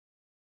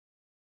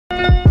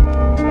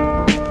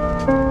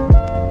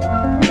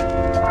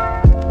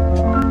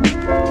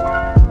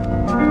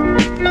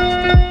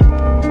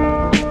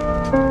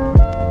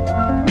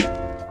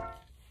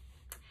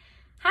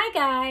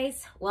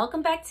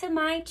welcome back to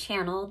my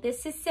channel.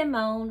 This is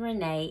Simone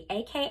Renee,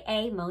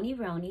 aka Moni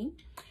Roni.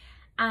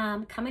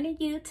 I'm coming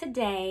to you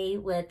today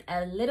with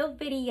a little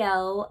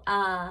video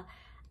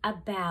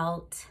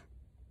about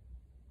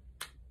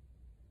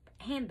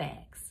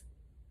handbags.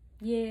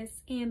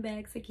 Yes,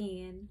 handbags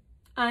again.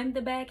 I'm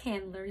the bag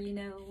handler, you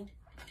know,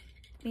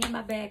 me and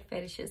my bag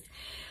fetishes.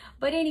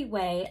 But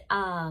anyway,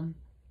 so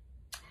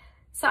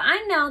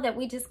I know that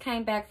we just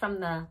came back from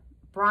the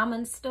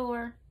Brahmin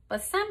store,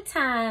 but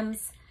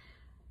sometimes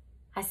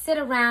I sit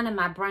around and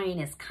my brain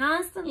is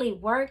constantly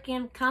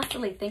working,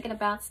 constantly thinking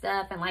about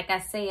stuff. And like I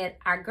said,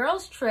 our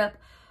girls' trip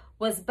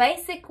was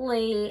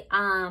basically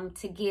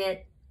to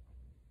get,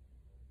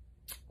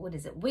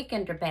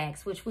 weekender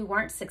bags, which we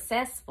weren't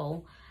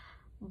successful.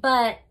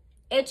 But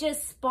it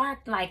just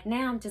sparked, like,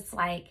 now I'm just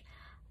like,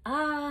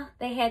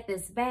 they had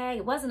this bag.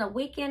 It wasn't a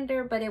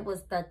weekender, but it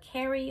was the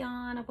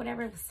carry-on or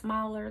whatever. It was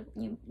smaller.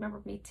 You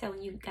remember me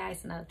telling you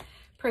guys in a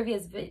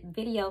previous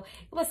video.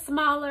 It was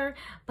smaller,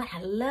 but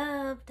I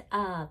loved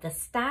the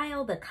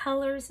style, the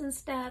colors and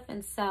stuff.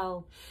 And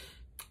so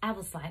I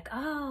was like,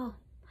 oh,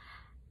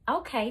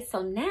 okay.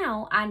 So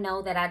now I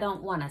know that I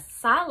don't want a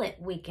solid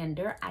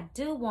weekender. I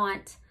do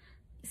want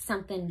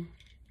something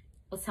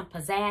with some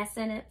pizzazz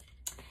in it.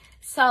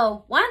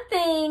 So one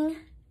thing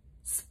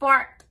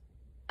sparked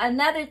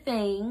another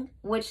thing,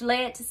 which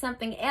led to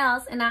something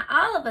else. And now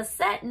all of a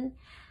sudden,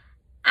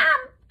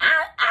 I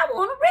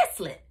want a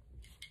wristlet.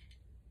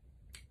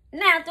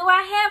 Now, do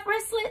I have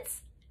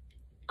wristlets?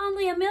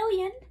 Only a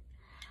million.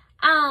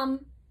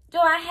 Do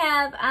I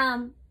have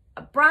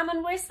a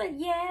Brahmin wristlet?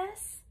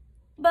 Yes.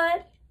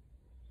 But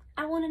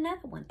I want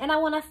another one. And I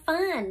want a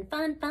fun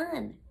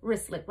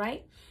wristlet,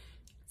 right?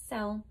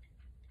 So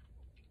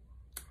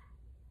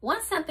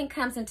once something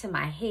comes into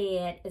my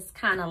head, it's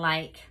kind of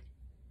like,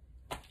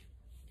 I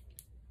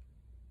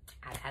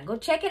gotta go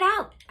check it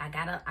out. I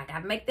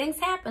gotta make things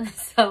happen.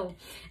 So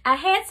I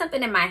had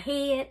something in my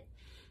head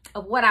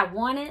of what I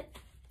wanted,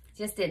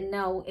 just didn't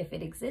know if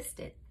it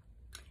existed.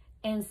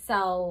 And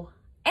so,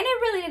 and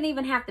it really didn't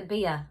even have to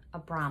be a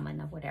Brahmin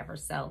or whatever.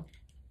 So,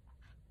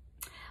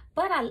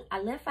 but I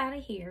left out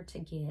of here to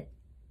get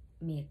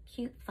me a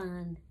cute,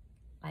 fun,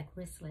 like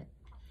wristlet.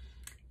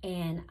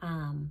 And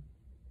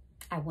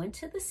I went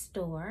to the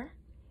store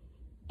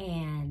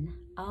and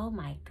oh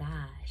my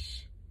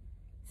gosh,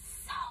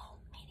 so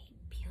many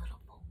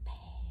beautiful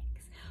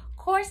bags. Of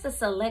course, the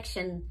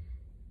selection,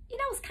 you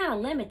know, was kind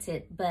of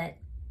limited, but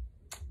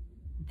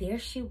there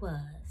she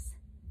was,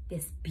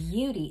 this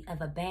beauty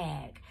of a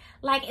bag.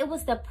 Like, it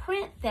was the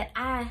print that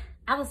I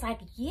was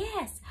like,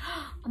 yes,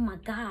 oh my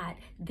God,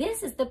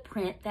 this is the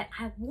print that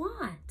I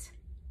want.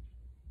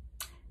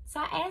 So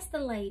I asked the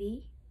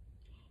lady,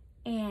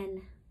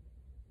 and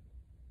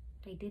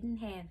they didn't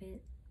have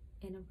it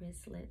in a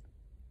wristlet.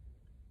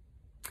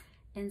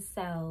 And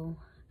so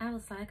I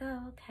was like,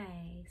 oh,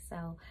 okay.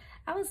 So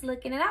I was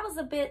looking and I was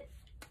a bit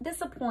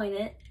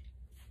disappointed.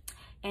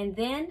 And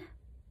then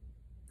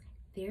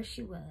there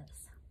she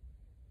was,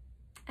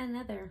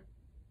 another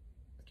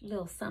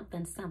little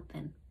something.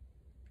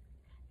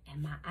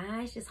 And my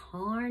eyes just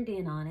horned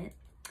in on it.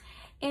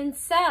 And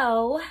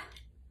so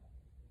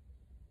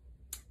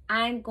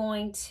I'm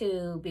going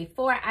to,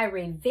 before I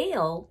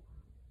reveal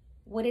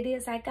what it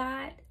is I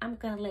got, I'm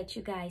going to let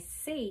you guys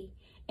see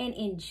and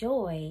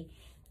enjoy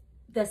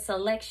the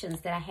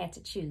selections that I had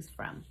to choose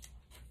from.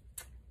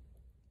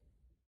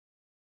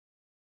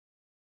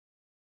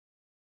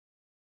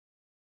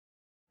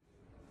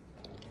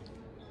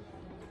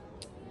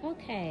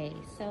 Okay,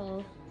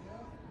 so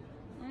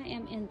I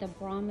am in the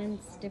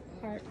Brahmin's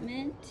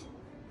department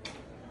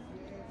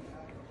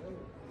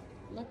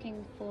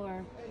looking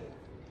for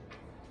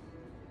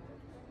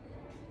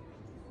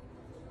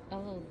a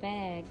little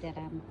bag that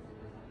I'm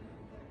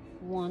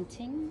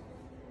wanting,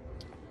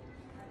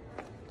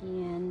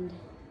 and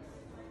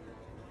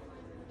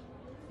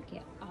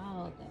get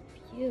all the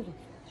beautiful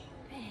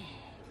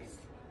bags.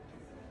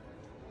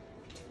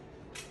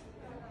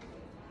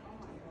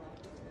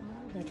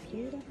 All the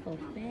beautiful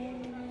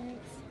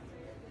bags.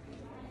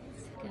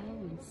 Let's go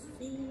and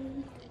see.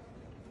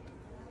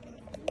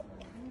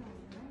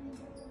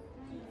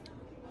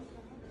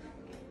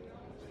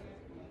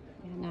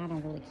 Yeah, no, I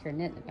don't really care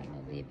nothing about no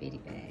little bitty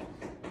bag.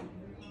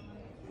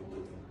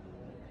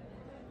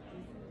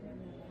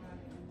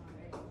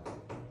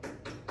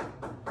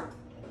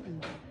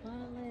 And the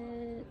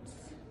wallets.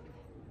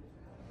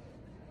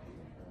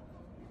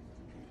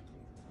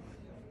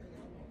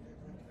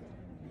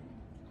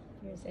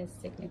 Here's a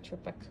signature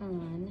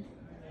pecan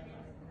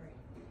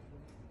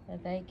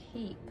that they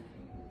keep.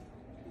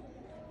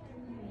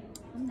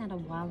 I'm not a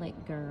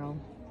wallet girl.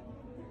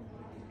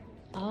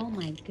 Oh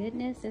my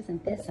goodness,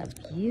 isn't this a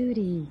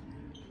beauty?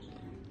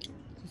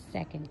 Just a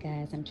second,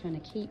 guys. I'm trying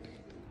to keep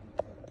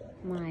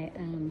my,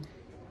 oh,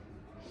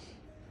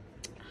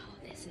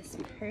 this is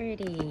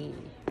pretty.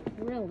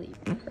 Really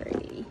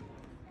pretty.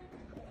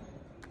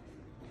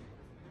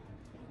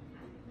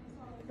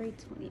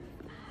 $3.25.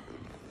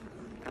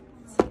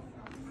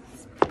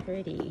 It's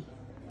pretty.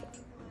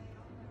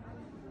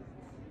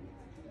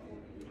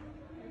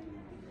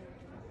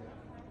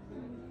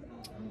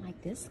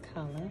 this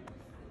color.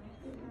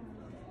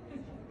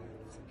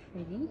 It's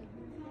pretty.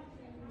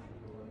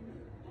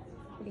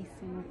 Pretty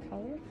summer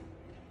color.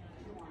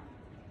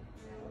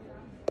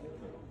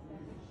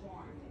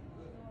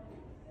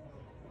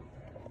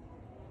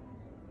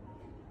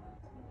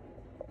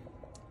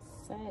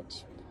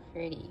 Such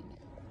pretty.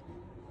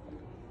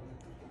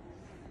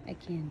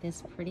 Again,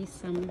 this pretty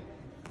summer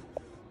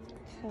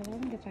color. I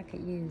wonder if I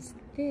could use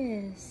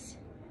this.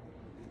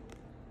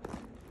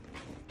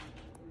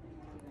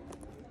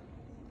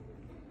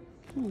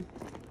 So,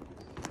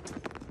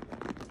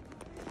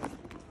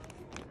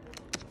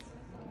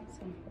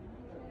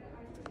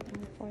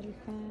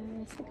 145.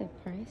 That's a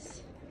good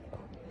price.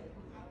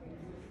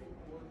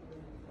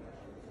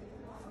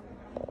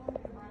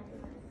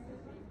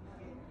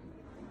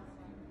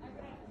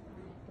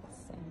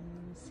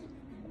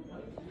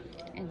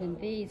 And then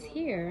these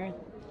here,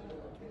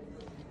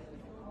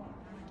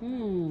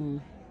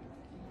 30%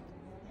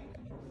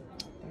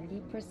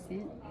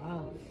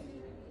 off.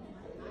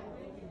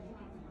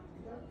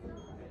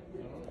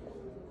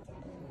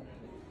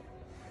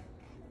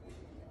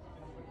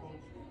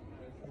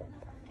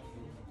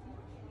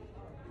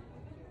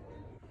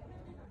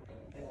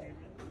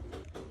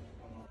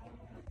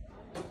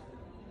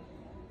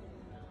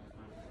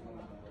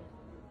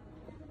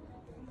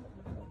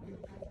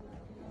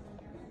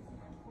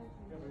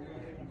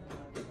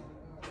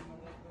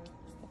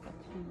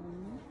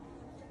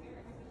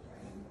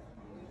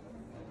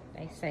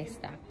 They say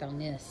stocked on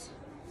this.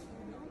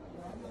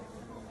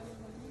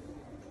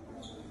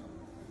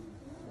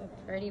 The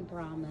pretty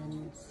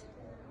Brahmins.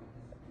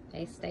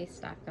 They stay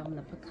stocked on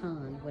the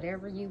pecan.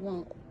 Whatever you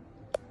want,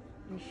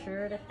 you're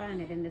sure to find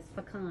it in this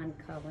pecan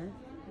color.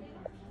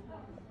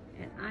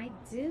 And I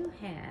do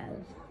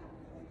have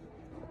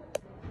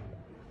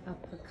a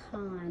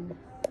pecan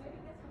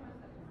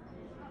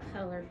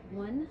colored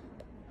one.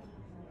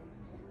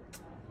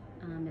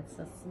 It's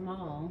a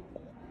small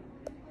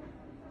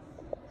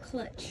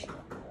clutch.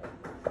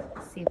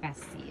 Let's see if I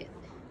see it.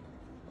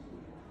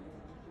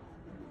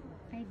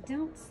 I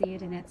don't see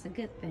it, and that's a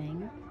good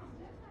thing.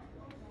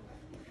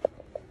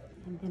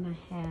 And then I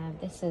have,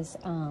 this is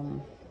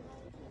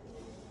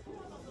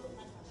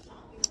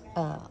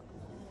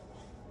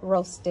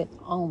roasted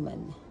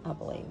almond, I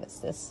believe it's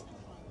this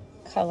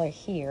color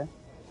here.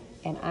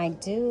 And I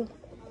do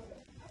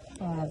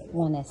have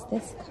one that's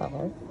this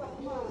color.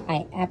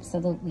 I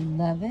absolutely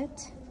love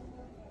it.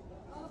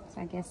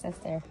 So I guess that's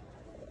their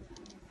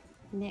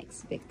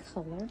next big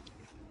color.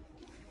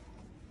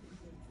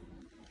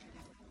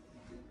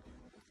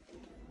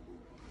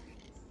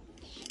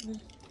 You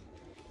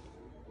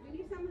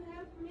need some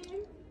help,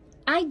 ma'am?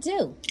 I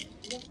do.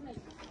 Yes, ma'am.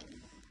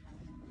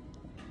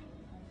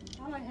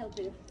 How may I help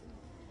you?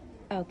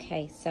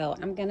 Okay, so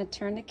I'm gonna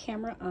turn the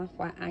camera off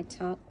while I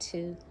talk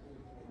to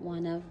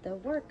one of the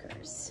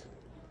workers.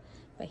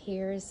 But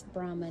here's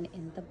Brahmin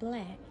in the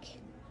black.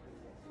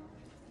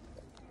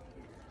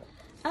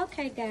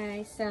 Okay,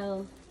 guys,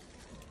 so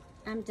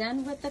I'm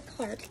done with the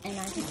clerk, and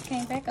I just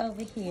came back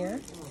over here,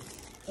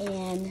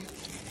 and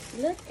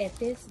look at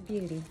this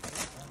beauty.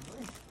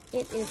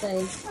 It is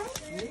a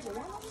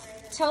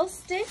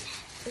toasted,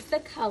 is the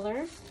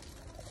color.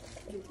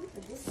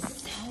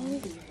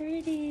 So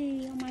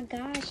pretty. Oh my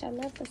gosh, I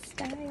love the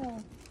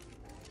style.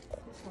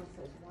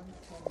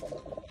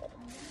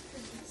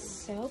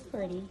 So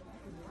pretty.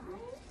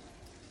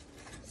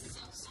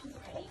 So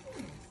pretty.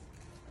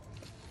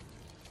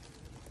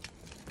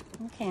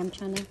 Okay, I'm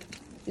trying to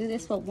do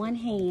this with one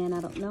hand.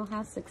 I don't know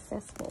how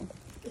successful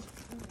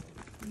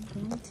I'm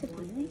going to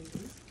be.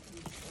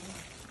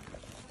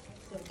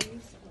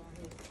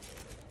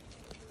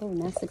 Oh,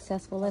 not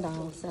successful at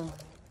all, so.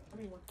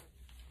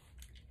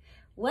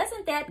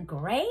 Wasn't that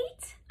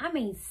great? I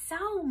mean,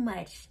 so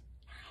much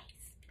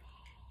nice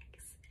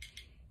bags.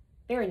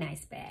 Very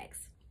nice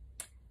bags.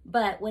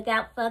 But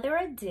without further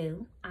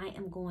ado, I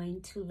am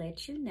going to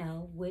let you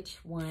know which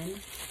one,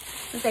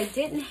 since they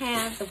didn't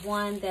have the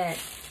one that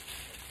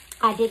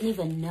I didn't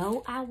even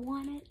know I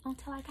wanted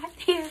until I got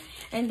there,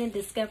 and then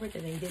discovered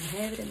that they didn't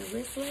have it in the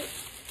wristlet.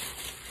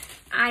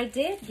 I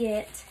did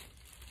get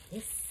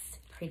this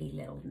pretty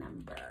little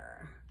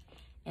number.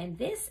 And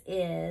this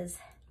is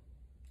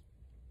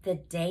the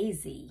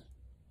Daisy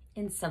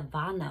in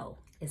Savano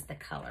is the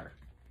color.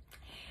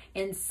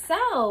 And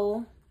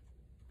so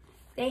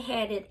they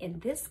had it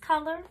in this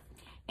color,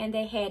 and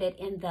they had it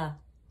in the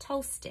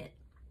toasted.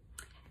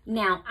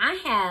 Now I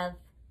have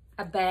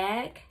a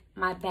bag,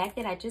 my bag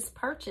that I just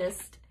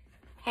purchased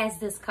has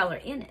this color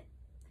in it.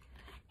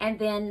 And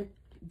then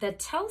the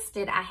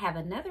toasted, I have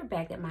another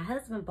bag that my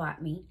husband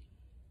bought me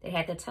that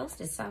had the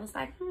toasted. So I was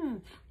like,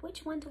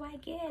 which one do I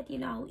get? You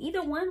know,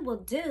 either one will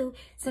do,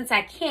 since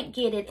I can't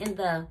get it in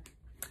the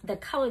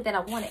color that I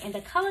wanted. And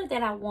the color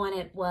that I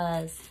wanted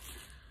was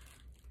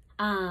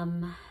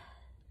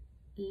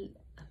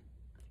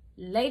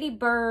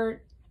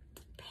Ladybird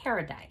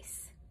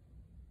Paradise.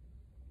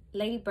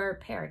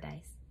 Ladybird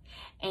Paradise.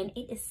 And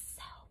it is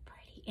so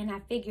pretty. And I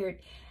figured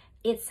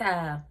it's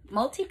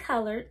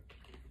multicolored.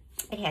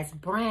 It has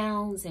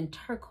browns and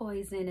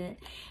turquoise in it.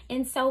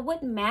 And so it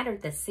wouldn't matter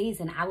the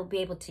season. I would be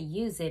able to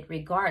use it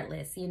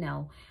regardless, you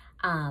know.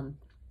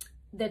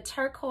 The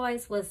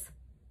turquoise was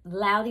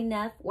loud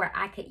enough where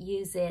I could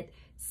use it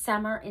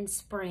summer and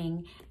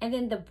spring. And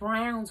then the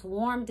browns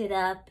warmed it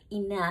up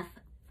enough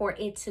for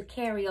it to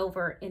carry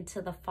over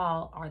into the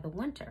fall or the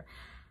winter.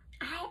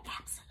 I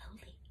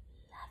absolutely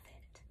love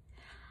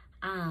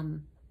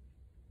it.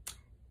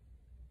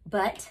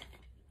 But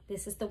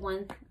this is the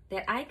one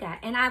that I got.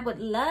 And I would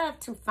love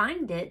to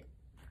find it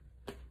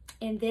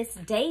in this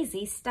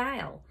daisy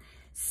style.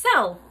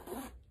 So,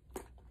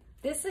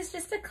 this is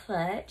just a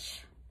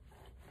clutch.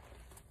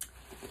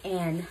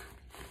 And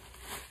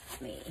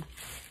let me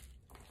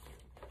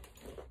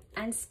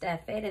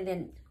unstuff it. And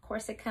then, of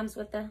course, it comes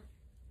with the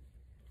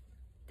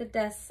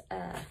dust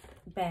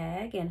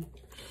bag. And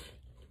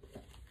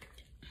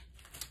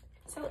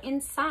so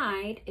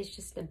inside is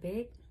just a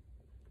big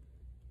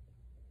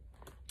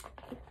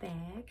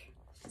bag.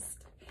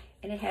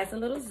 And it has a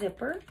little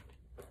zipper.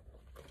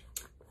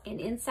 And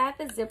inside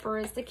the zipper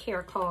is the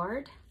care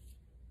card.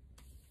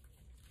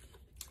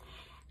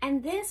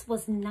 And this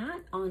was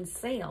not on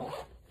sale.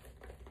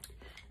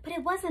 But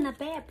it wasn't a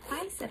bad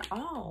price at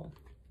all.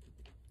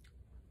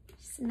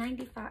 Just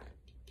 $95,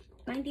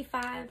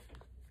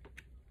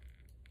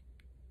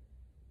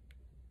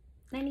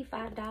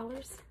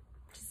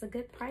 which is a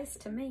good price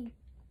to me.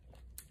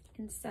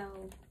 And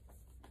so,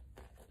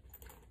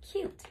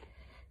 cute.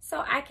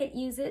 So I could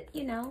use it,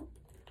 you know,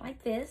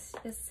 like this.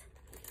 Just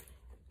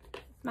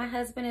my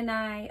husband and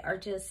I are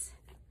just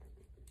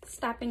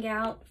stopping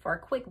out for a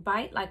quick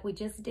bite like we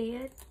just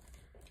did.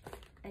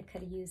 I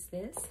could use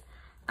this.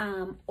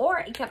 Or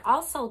it could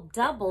also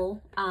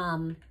double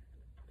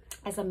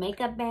as a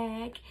makeup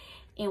bag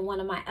in one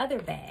of my other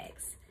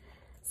bags.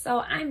 So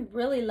I'm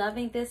really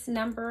loving this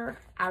number.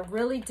 I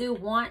really do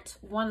want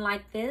one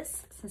like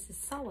this since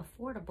it's so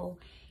affordable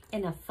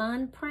in a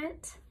fun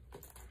print.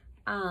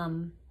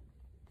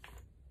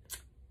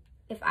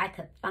 If I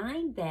could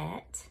find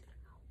that,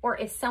 or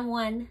if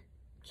someone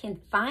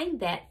can find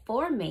that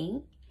for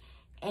me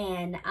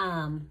and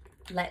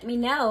let me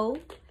know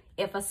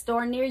if a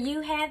store near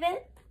you have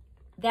it,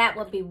 that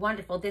would be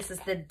wonderful. This is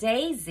the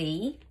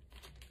daisy.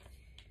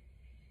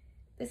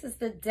 This is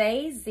the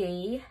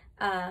daisy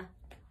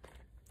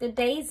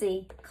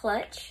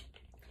clutch.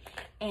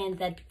 And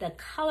the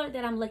color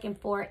that I'm looking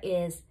for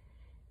is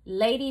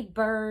Lady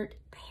Bird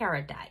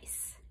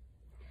Paradise.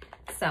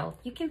 So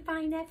if you can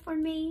find that for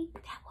me,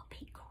 that would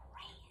be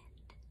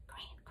grand,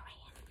 grand,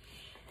 grand.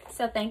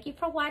 So thank you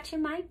for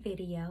watching my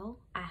video.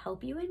 I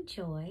hope you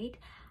enjoyed.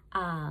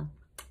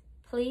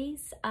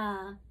 Please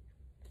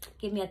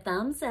give me a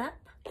thumbs up.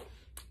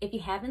 If you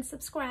haven't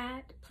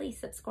subscribed, please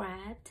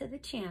subscribe to the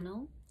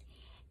channel.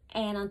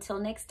 And until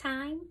next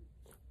time,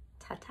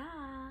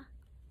 ta-ta.